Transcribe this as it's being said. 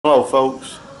Hello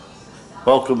folks,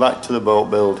 welcome back to the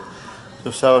boat build.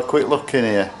 Just have a quick look in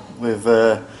here.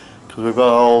 Because we've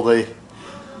got all the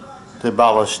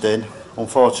ballast in.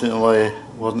 Unfortunately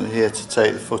wasn't here to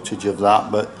take the footage of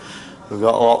that, but we've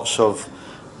got lots of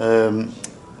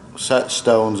set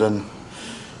stones, and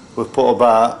we've put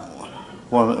about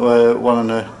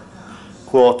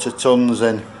 1.25 tons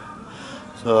in,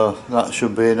 so that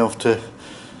should be enough to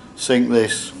sink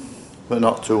this, but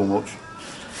not too much.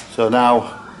 So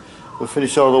now we've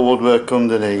finished all the woodwork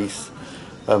underneath,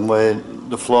 and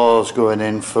the floor's going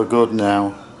in for good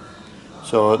now.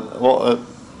 So what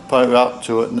point we're up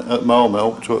to at the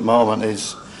moment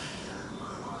is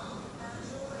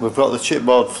we've got the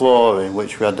chipboard flooring,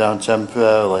 which we had down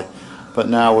temporarily, but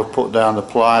now we've put down the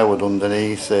plywood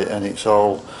underneath it, and it's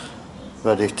all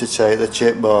ready to take the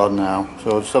chipboard now.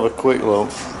 So just have a quick look.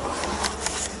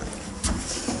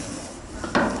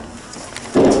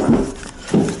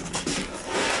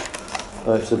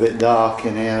 It's a bit dark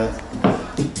in here.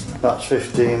 That's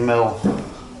 15mm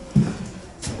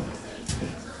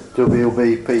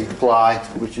WBP ply,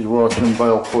 which is water and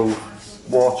boil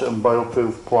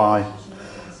proof ply.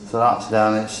 So that's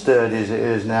down. It's sturdy as it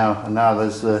is now, and now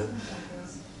there's the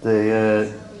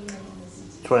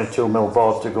 22mm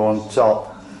board to go on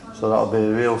top. So that'll be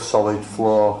a real solid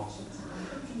floor,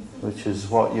 which is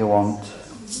what you want.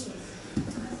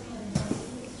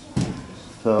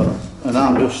 So, and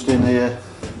I'm just in here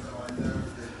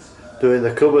doing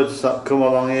the cupboards that come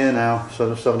along here now, so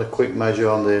I'm just having a quick measure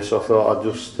on this. So I thought I'd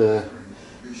just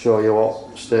show you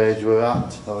what stage we're at.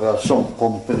 I've got a sump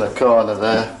pump in the corner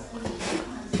there,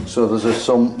 so there's a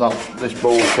sump that this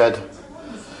bulkhead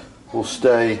will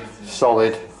stay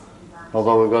solid,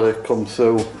 although we've got to come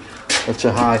through at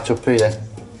a height up here.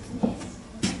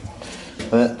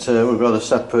 But we've got a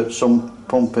separate sump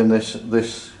pump in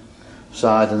this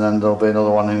side, and then there'll be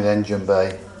another one in the engine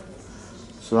bay.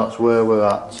 So that's where we're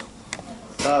at.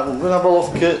 We're going to have a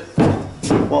look at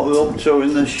what we're up to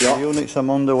in the shop. The units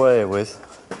I'm underway with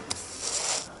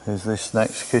is this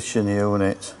next kitchen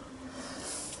unit.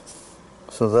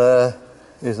 So there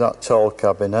is that tall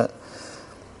cabinet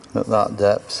at that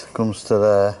depth, comes to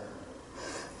there,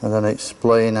 and then it's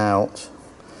splaying out,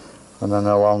 and then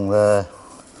along there.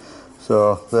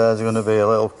 So there's going to be a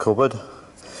little cupboard.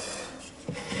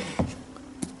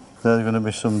 There's going to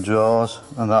be some drawers,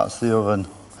 and that's the oven,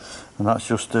 and that's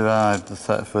just arrived, the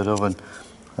Thetford oven.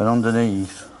 And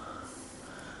underneath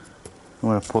I'm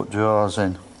going to put drawers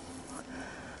in.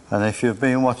 And if you've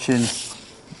been watching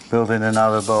Building a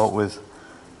Narrowboat with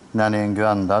Nanny and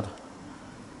Grandad,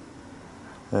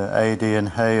 AD and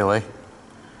Hayley,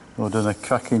 who have done a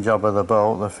cracking job of the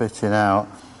boat, they're fitting out,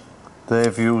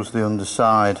 they've used the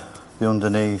underside, the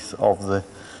underneath of the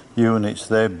units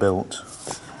they've built,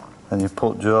 and you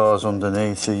put drawers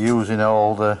underneath, so you're using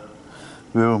all the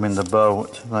room in the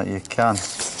boat that you can.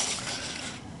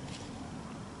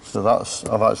 So that's,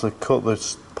 I've actually cut the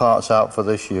parts out for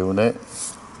this unit,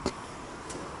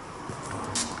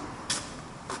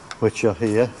 which are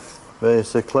here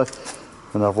basically,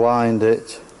 and I've lined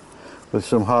it with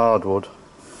some hardwood,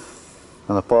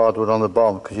 and a hardwood on the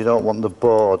bottom, because you don't want the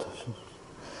board,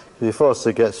 you're forced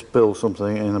to get spill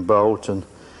something in a boat, and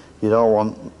you don't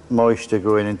want moisture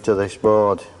going into this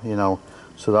board, you know,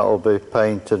 so that will be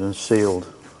painted and sealed.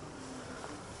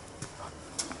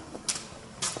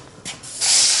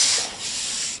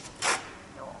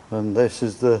 And this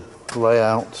is the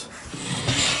layout.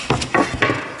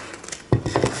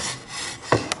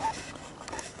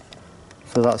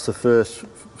 So that's the first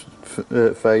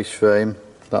face frame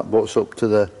that butts up to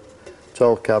the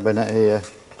tall cabinet here.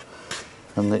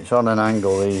 And it's on an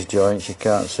angle, these joints, you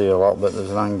can't see a lot, but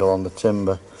there's an angle on the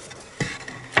timber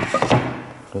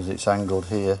because it's angled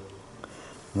here,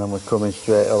 and then we're coming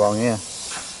straight along here.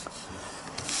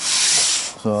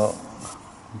 So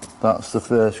that's the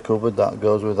first cupboard that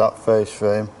goes with that face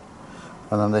frame,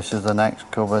 and then this is the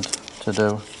next cupboard to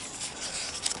do.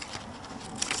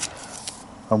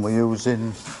 And we're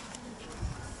using,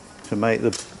 to make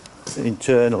the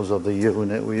internals of the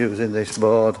unit, we're using this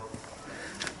board,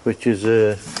 which is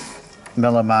a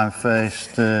melamine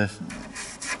faced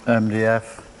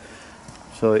MDF,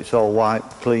 so it's all white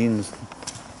cleans.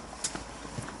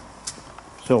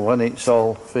 So when it's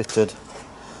all fitted,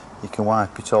 you can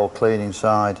wipe it all clean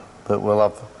inside, but we'll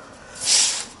have,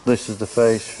 this is the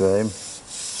face frame,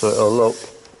 so it'll look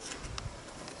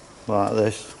like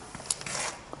this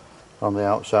on the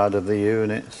outside of the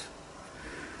units.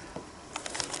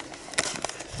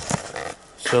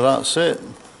 So that's it.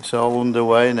 It's all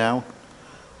underway now.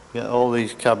 Get all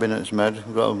these cabinets made.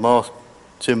 We've got more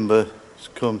timber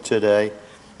come today.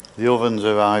 The oven's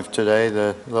arrived today,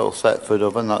 the little Thetford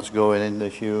oven that's going in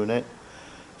this unit.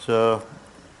 So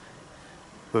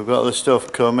we've got the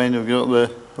stuff coming, we've got the,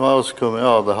 what else coming?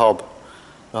 Oh, the hob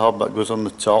that goes on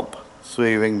the top,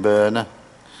 3-ring burner.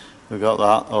 We've got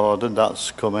that ordered,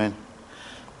 that's coming.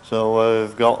 So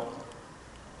we've got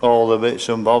all the bits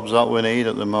and bobs that we need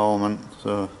at the moment,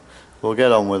 so we'll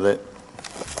get on with it.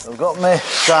 I've got my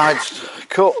sides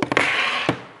cut,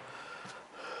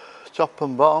 top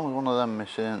and bottom, one of them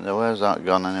missing, isn't there? Where's that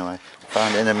gone anyway?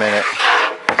 Find it in a minute.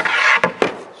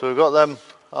 So we've got them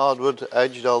hardwood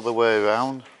edged all the way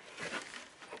around.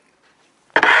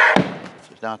 So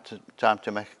it's now time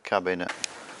to make a cabinet.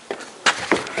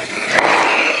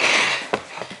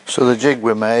 So the jig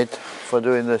we made for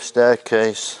doing the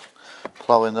staircase,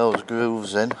 ploughing those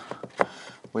grooves in,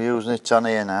 we're using it on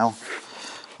here now.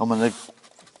 We're going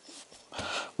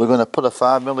to put a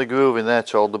 5mm groove in there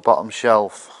to hold the bottom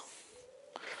shelf,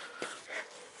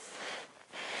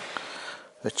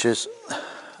 which is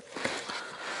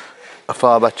a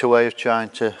far better way of trying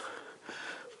to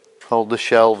hold the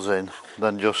shelves in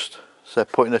than just, say,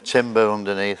 putting a timber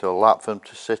underneath or a lap for them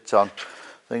to sit on,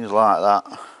 things like that.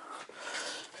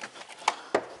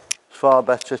 It's far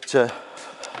better to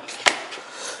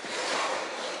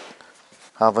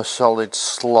have a solid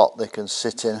slot they can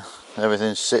sit in.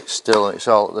 Everything sits still and it's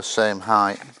all at the same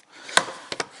height.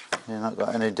 You've not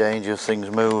got any danger of things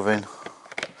moving.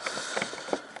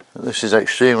 This is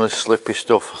extremely slippy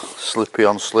stuff, slippy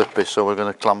on slippy, so we're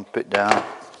going to clamp it down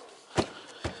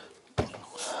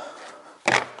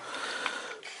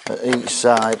at each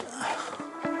side.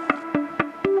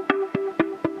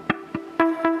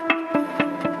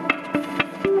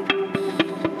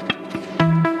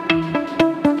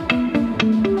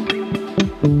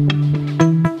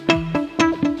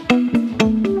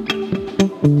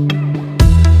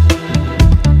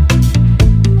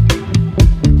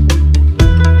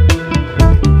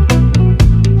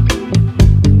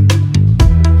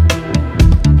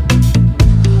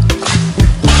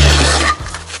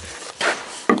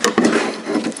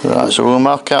 Right, so we'll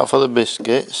mark out for the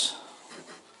biscuits.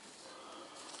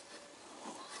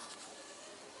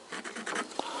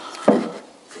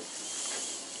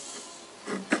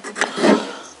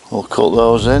 We'll cut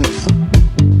those in.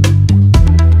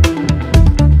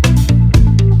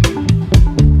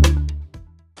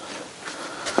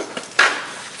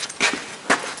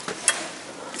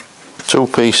 Two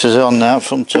pieces on now,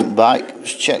 front and back.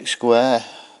 Just check square.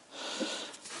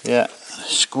 Yeah,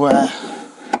 square.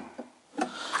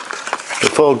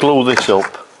 Before I glue this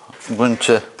up, I'm going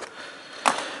to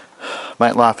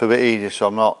make life a bit easier so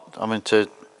I'm not having to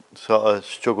sort of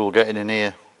struggle getting in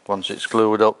here once it's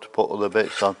glued up to put other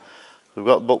bits on. We've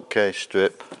got bookcase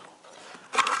strip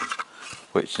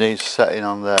which needs setting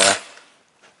on there.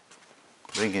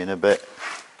 Bring in a bit.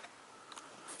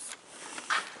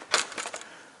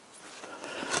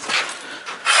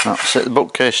 That's it, the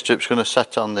bookcase strip's going to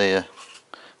set on there.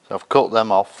 So I've cut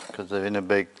them off because they're in a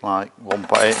big, like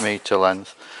 1.8 metre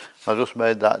length. I've just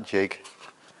made that jig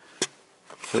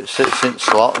so it sits in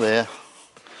slot there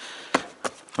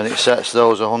and it sets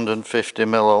those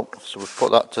 150mm up. So we've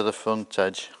put that to the front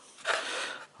edge.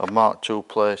 I've marked 2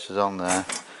 places on there.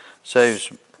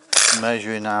 Saves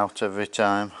measuring out every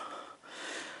time.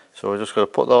 So we're just going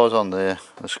to put those on there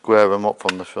and square them up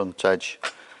from the front edge.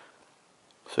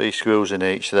 3 screws in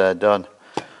each, they're done.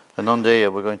 And under here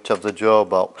we're going to have the drawer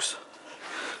box.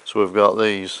 So we've got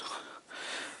these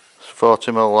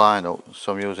 40mm line up,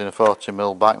 so I'm using a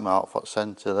 40mm back mark for the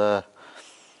centre there.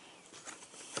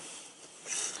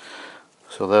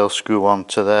 So they'll screw on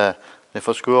to there. If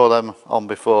I screw all them on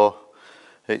before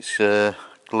it's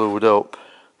glued up,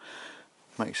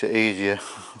 makes it easier.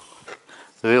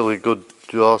 Really good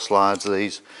drawer slides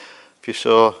these. If you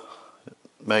saw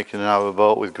making an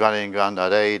Narrowboat with Granny and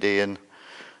Grandad, Adi and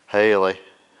Haley,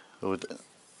 who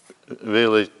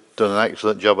really done an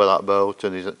excellent job of that boat,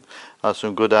 and he's had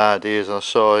some good ideas. I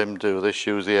saw him do this,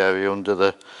 use the area under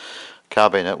the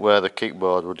cabinet where the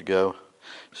kickboard would go.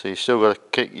 So you've still got a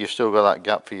kick, you've still got that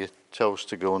gap for your toes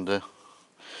to go under,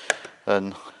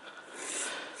 and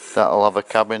that'll have a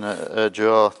cabinet, a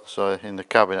drawer, so in the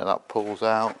cabinet that pulls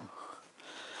out.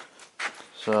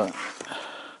 So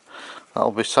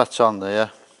that'll be sat on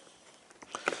there,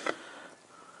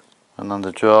 and then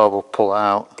the drawer will pull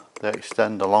out. They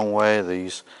extend a long way,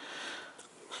 these,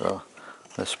 so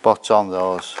they're spot on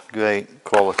those. Great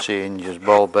quality hinges,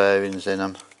 ball bearings in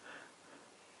them.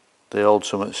 They hold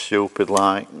something stupid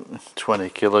like 20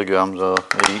 kilograms or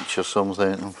each or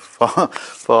something,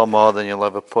 far more than you'll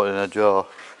ever put in a drawer.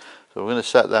 So we're going to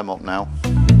set them up now.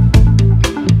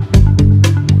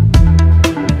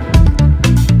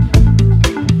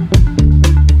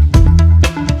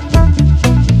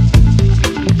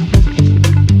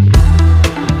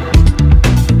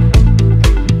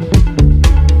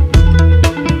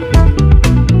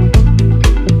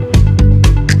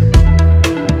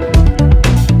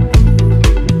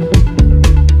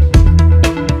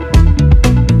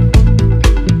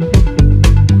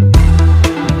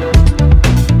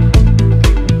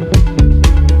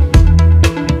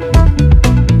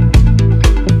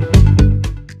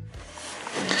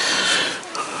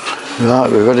 Right,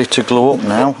 we're ready to glue up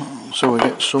now, so we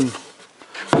get some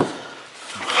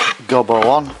gobbo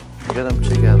on and get them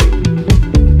together.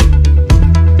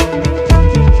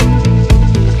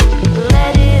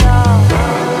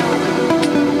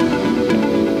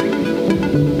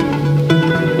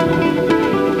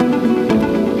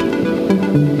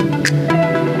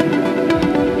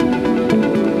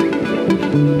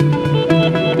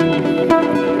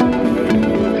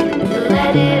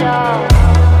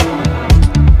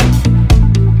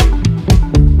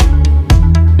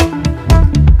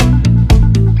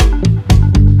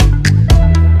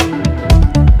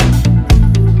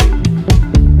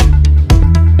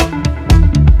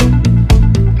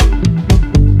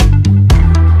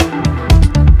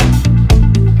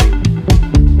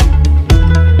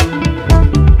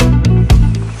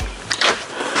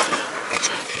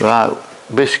 Right,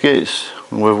 biscuits,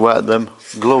 we've wet them,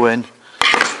 glue in,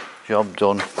 job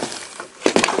done.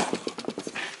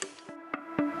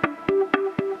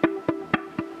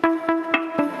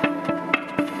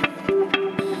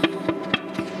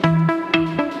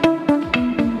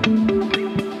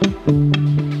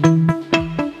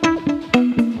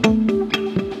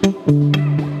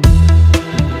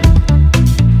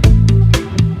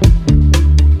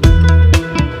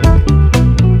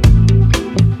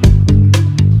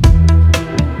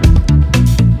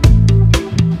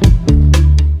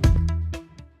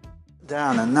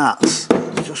 Down and that's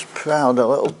just proud a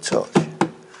little touch,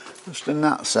 just and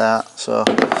that's out, so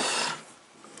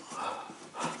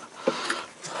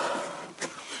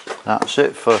that's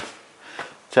it for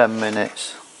 10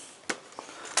 minutes.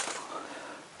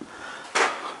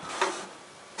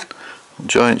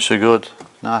 Joints are good,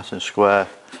 nice and square.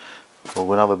 We're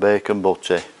going to have a bacon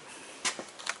butty.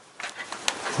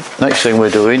 Next thing we're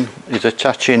doing is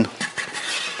attaching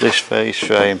this face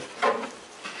frame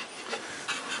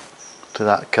to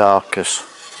that carcass.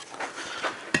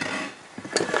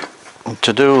 And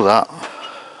to do that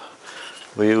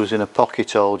we're using a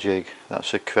pocket hole jig.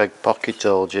 That's a Craig pocket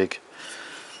hole jig,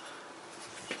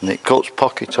 and it cuts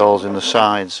pocket holes in the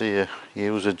sides here.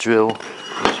 You use a drill,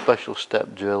 a special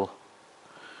step drill,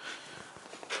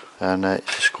 and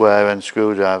it's a square end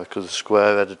screwdriver because the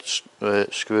square headed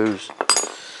screws.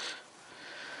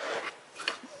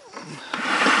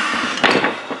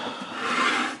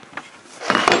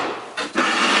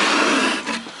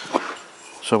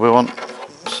 So we want,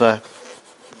 say,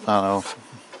 I don't know,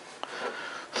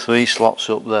 3 slots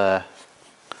up there.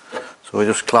 So we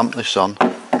just clamp this on.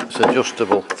 It's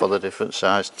adjustable for the different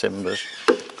size timbers.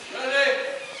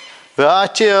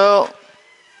 Rightio!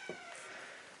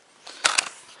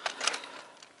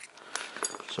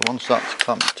 So once that's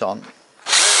clamped on,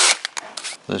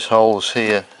 there's holes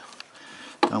here,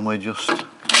 and we just drill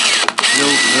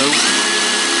through.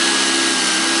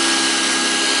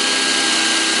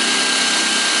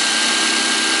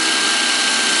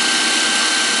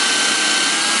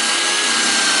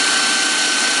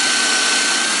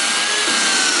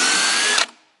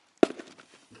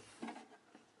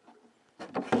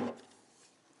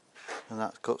 And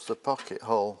that cuts the pocket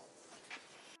hole.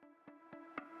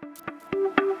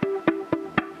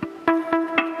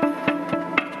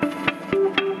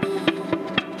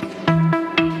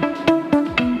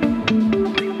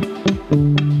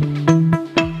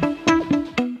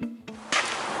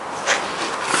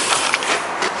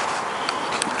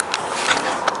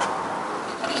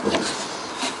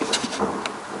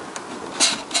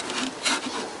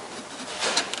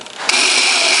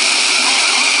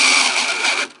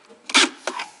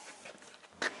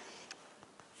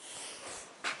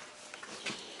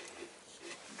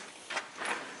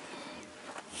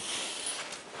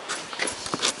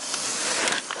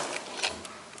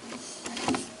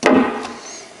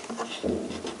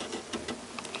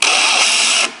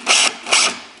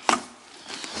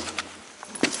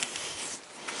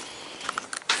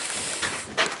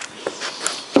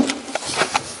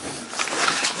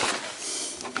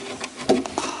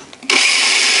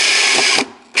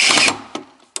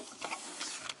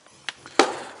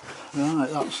 Right,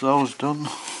 that's those done.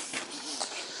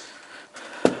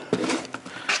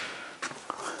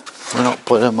 We're not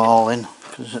putting them all in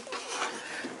because you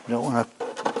don't want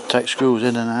to take screws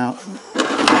in and out.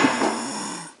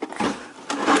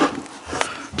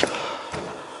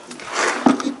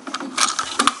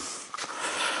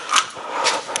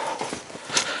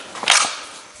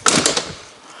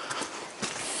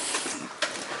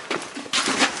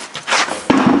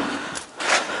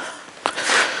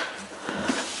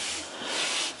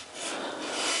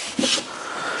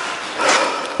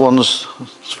 Ones,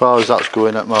 as far as that's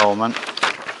going at the moment,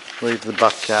 leave the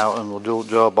back out and we'll do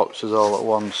draw boxes all at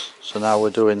once. So now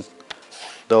we're doing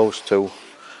those two,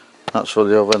 That's for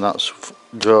the oven, that's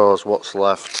drawers what's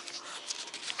left.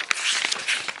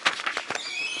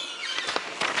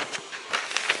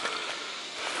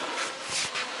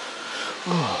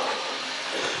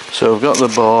 So we've got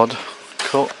the board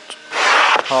cut,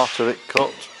 part of it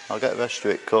cut. I'll get the rest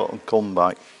of it cut and come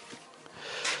back.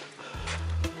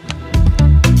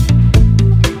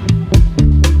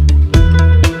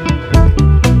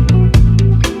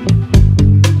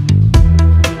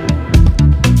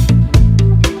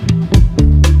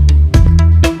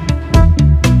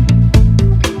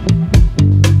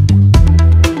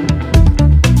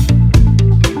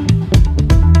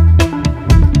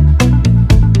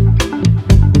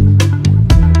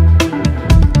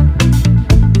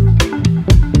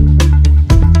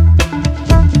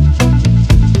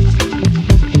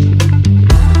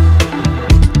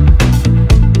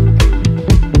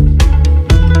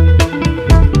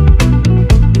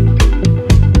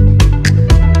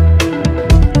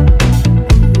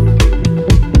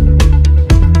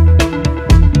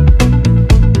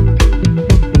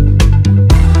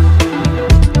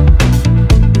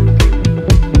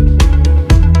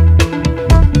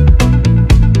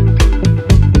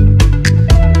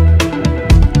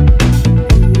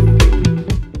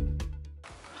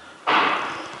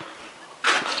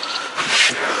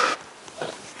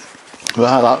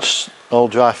 Right, that's all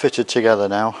dry fitted together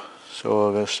now, so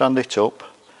we're going to stand it up,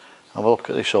 have a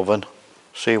look at this oven,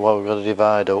 see what we're going to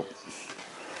divide up.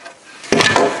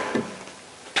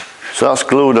 So that's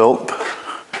glued up,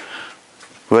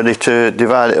 ready to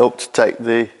divide it up to take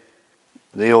the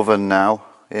oven now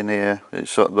in here.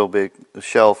 There'll be the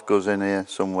shelf goes in here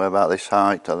somewhere about this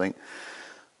height, I think.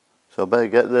 So I better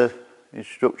get the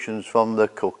instructions from the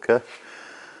cooker.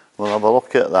 We'll have a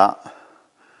look at that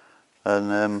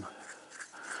and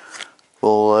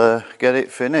we'll get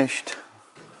it finished.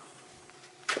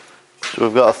 So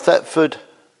we've got a Thetford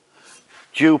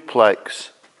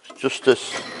duplex. It's just a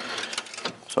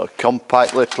sort of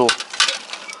compact little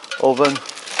oven.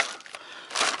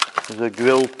 There's a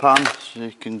grill pan so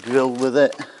you can grill with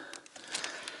it.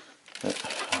 That's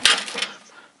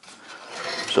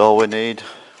all we need.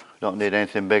 We don't need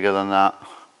anything bigger than that.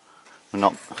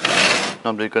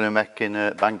 Nobody's going to be making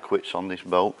banquets on this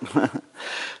boat.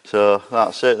 So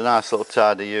that's it, a nice little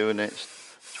tidy unit,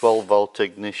 12 volt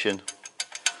ignition,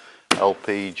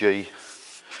 LPG.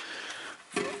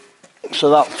 So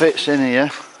that fits in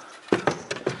here.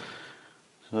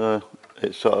 So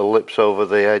it sort of lips over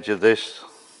the edge of this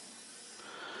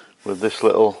with this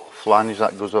little flange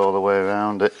that goes all the way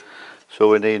around it.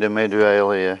 So we need a mid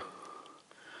rail here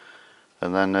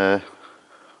and then a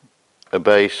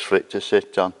base for it to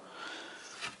sit on.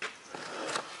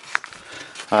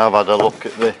 I've had a look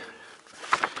at the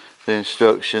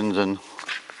instructions and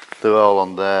they're all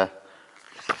on there.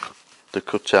 The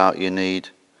cutout you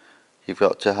need. You've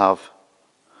got to have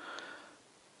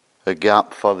a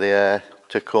gap for the air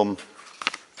to come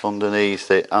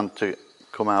underneath it and to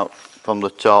come out from the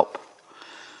top.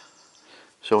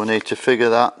 So we need to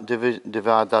figure that,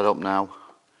 divide that up now,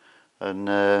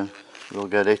 and we'll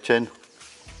get it in.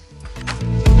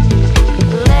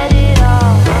 Let it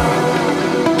all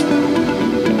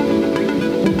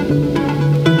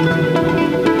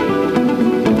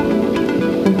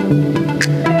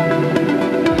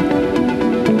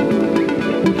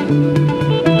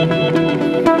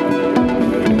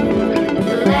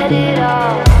let it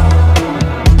all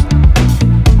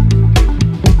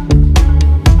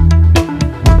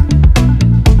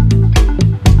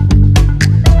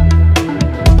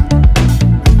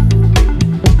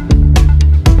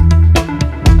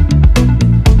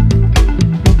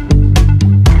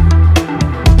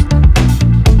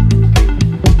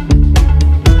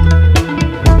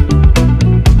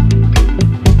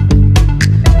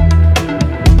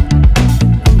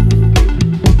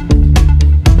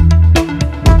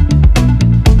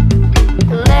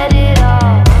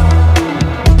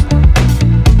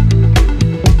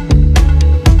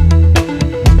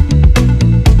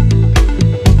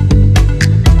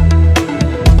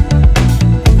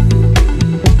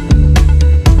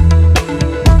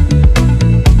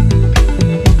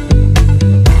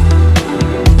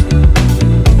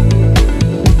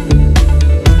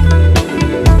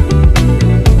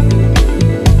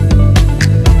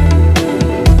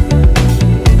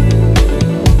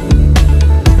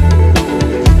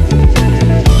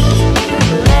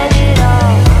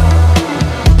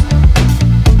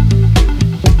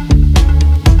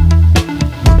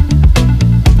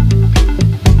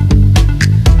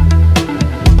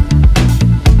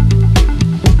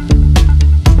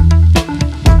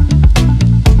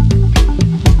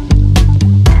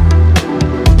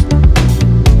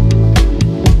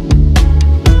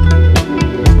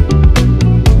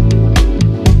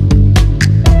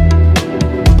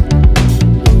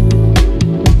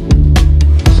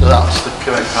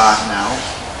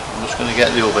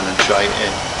get the oven and try it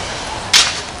in.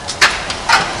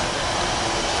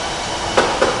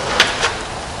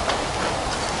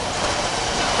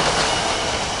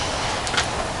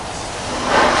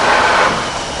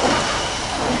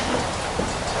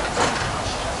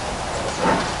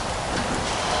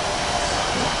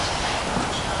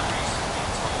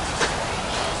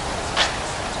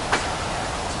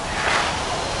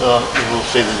 So you will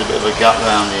see there's a bit of a gap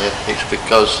around here. It's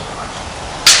because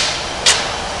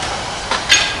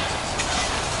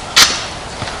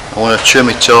I want to trim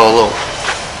it all up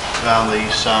around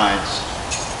these sides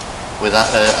with that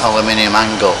aluminium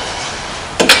angle.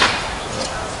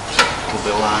 So it will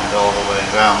be lined all the way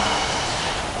around,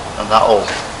 and that'll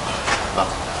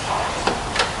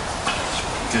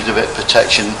gives a bit of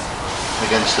protection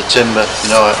against the timber.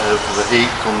 You know, the heat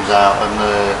comes out and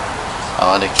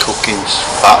any cooking,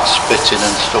 fat spitting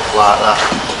and stuff like that.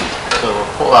 So we'll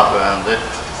put that around it.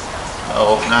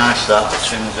 That'll look nice, that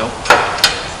trims up.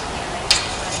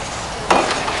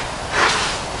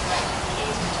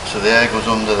 So the air goes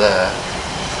under there.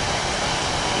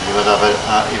 You've got to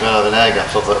have an air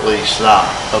gap of at least that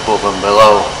above and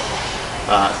below.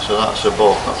 Right, so that's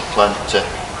above, that's plenty.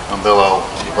 And below,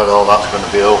 you've got all that's going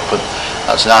to be open.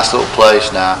 That's a nice little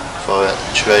place now for a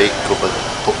tray cupboard.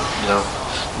 Put, you know,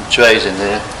 trays in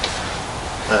there,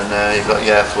 and you've got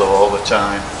your airflow all the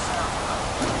time.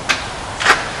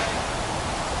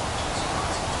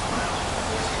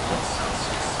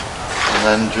 And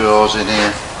then drawers in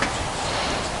here.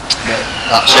 But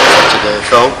that's it for today,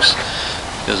 folks,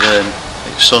 because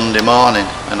it's Sunday morning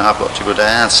and I've got to go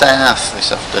down south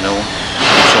this afternoon,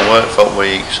 do some work for a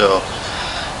week, so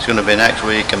it's going to be next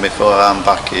week and before I'm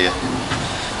back here.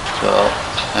 So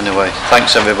anyway,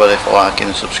 thanks everybody for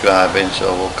liking and subscribing. So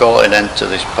we'll call it an end to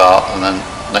this part, and then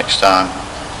next time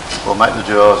we'll make the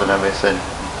drawers and everything,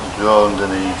 the drawer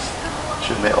underneath,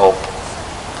 trim it up.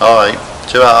 Alright,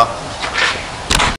 ta-ra.